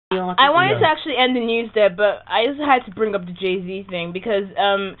I wanted to actually end the news there, but I just had to bring up the Jay-Z thing because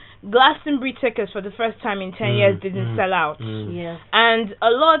Glastonbury tickets for the first time in 10 years didn't sell out. Yeah. And a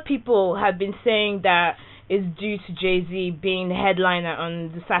lot of people have been saying that is due to Jay-Z being the headliner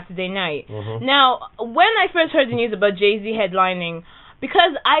on the Saturday night. Now, when I first heard the news about Jay-Z headlining,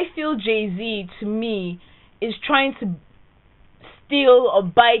 because I feel Jay-Z, to me, is trying to steal or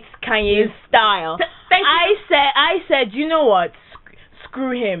bite Kanye's style. I said, you know what?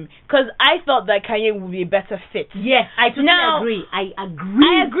 Screw him, because I thought that Kanye would be a better fit. Yes, I totally agree.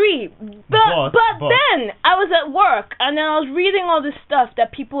 I agree. But then I was at work and then I was reading all this stuff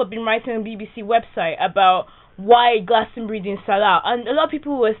that people have been writing on the BBC website about why Glastonbury didn't sell out, and a lot of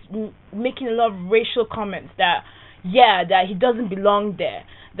people were making a lot of racial comments that he doesn't belong there,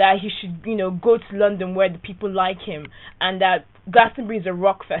 that he should go to London where the people like him, and that Glastonbury is a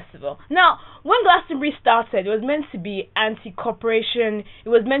rock festival. Now, when Glastonbury started, it was meant to be anti-corporation. It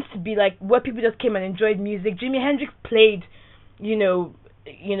was meant to be like where people just came and enjoyed music. Jimi Hendrix played,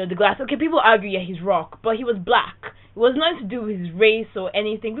 the glass. Okay, people argue, he's rock, but he was black. It was nothing to do with his race or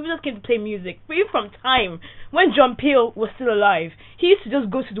anything. People just came to play music. But even from time when John Peel was still alive, he used to just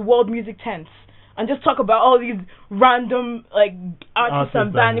go to the world music tents and just talk about all these random artists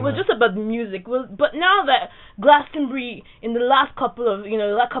and bands. It was just about the music. But now that Glastonbury, in the last couple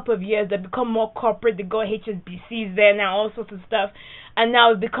of years, they've become more corporate. They got HSBCs there now, all sorts of stuff, and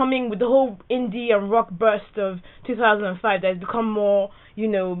now becoming, with the whole indie and rock burst of 2005, that has become more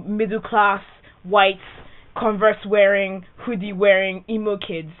middle class, white, Converse wearing, hoodie wearing emo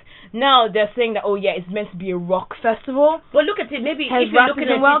kids. Now they're saying that, it's meant to be a rock festival. But look at it, maybe if you're looking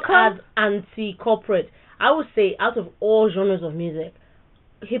at it as anti-corporate, I would say out of all genres of music,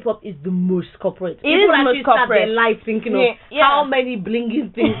 hip-hop is the most corporate. It is the most corporate. Start their life thinking of how many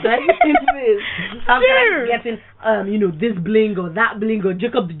blingy things that is. How can I be getting, this bling or that bling or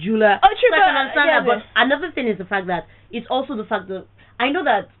Jacob the Jeweler. Oh, true. So I can understand that. But another thing is the fact that it's also the fact that I know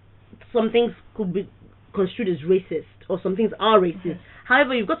that some things could be construed as racist or some things are racist.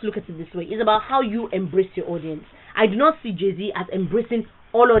 However, you've got to look at it this way. It's about how you embrace your audience. I do not see Jay-Z as embracing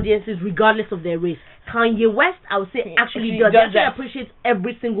all audiences regardless of their race. Kanye West, I would say, actually does. He actually appreciates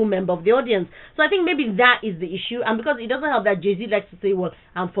every single member of the audience. So I think maybe that is the issue. And because it doesn't help that Jay-Z likes to say, well,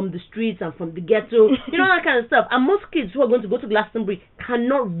 I'm from the streets, I'm from the ghetto, that kind of stuff. And most kids who are going to go to Glastonbury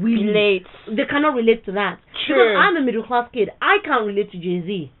cannot relate. They cannot relate to that. True. Because I'm a middle-class kid. I can't relate to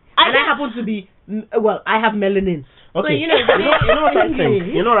Jay-Z. And I happen to be, I have melanin. Okay, so, you know what I think?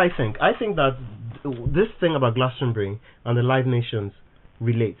 You know what I think? I think that this thing about Glastonbury and the Live Nations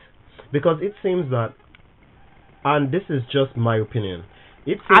relates. Because it seems that, and this is just my opinion,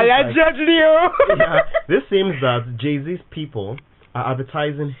 it seems this seems that Jay-Z's people are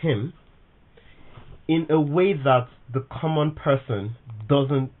advertising him in a way that the common person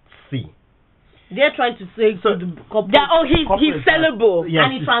doesn't see. They're trying to say so to the he's sellable,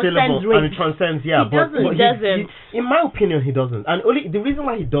 and he transcends race. And he transcends, he doesn't. In my opinion, he doesn't. And only the reason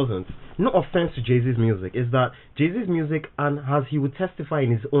why he doesn't, no offense to Jay-Z's music, is that Jay-Z's music, and as he would testify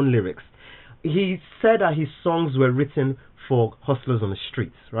in his own lyrics, he said that his songs were written for hustlers on the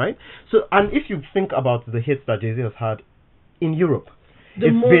streets, right? So, and if you think about the hits that Jay-Z has had in Europe, it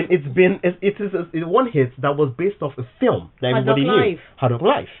is one hit that was based off a film that everybody knew, Hard Knock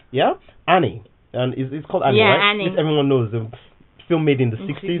Life, Annie. And it's called Annie, right? Annie. Which everyone knows, a film made in the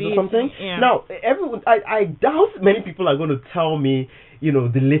 60s or something. Yeah. Now, I doubt many people are going to tell me,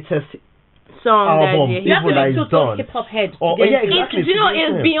 the latest song album that is what I've done. Hip-hop head. Exactly.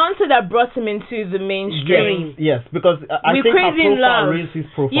 It's Beyonce that brought him into the mainstream. Yes, because I think her profile raised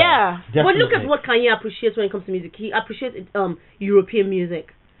his profile. Yeah. Definitely. But look at what Kanye appreciates when it comes to music. He appreciates European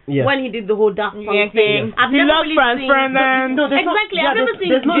music. Yes. When he did the whole Daft Punk thing. I've never really seen I've never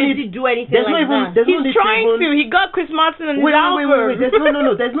seen Jay-Z do anything like that. He's trying to. He got Chris Martin on his album.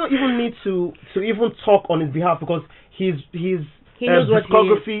 There's no even need to even talk on his behalf because his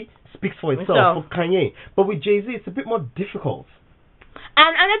discography speaks for itself for Kanye. But with Jay-Z, it's a bit more difficult.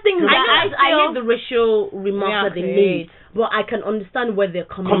 And other things I hate the racial remarks that they made, but I can understand where they're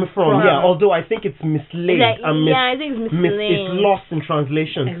coming from. Yeah, although I think it's mislaid. I think it's misleading. It's lost in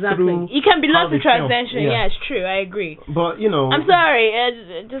translation. Exactly. It can be lost in translation. Yeah, it's true. I agree. But I'm sorry.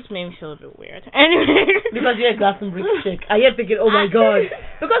 It just made me feel a bit weird. Anyway, because you're a Glastonbury chick, I hear thinking, oh my god.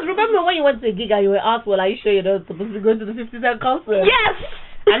 Because remember when you went to a gig and you were asked, well, are you sure you're not supposed to be going to the 50 Cent concert? Yes.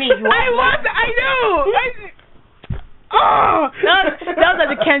 I mean, I know. Oh, that was at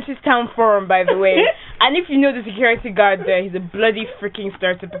the Kentish Town Forum, by the way. And if you know the security guard there, he's a bloody freaking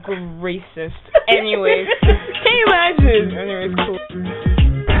stereotypical racist. Anyways, can you imagine? Anyways, cool.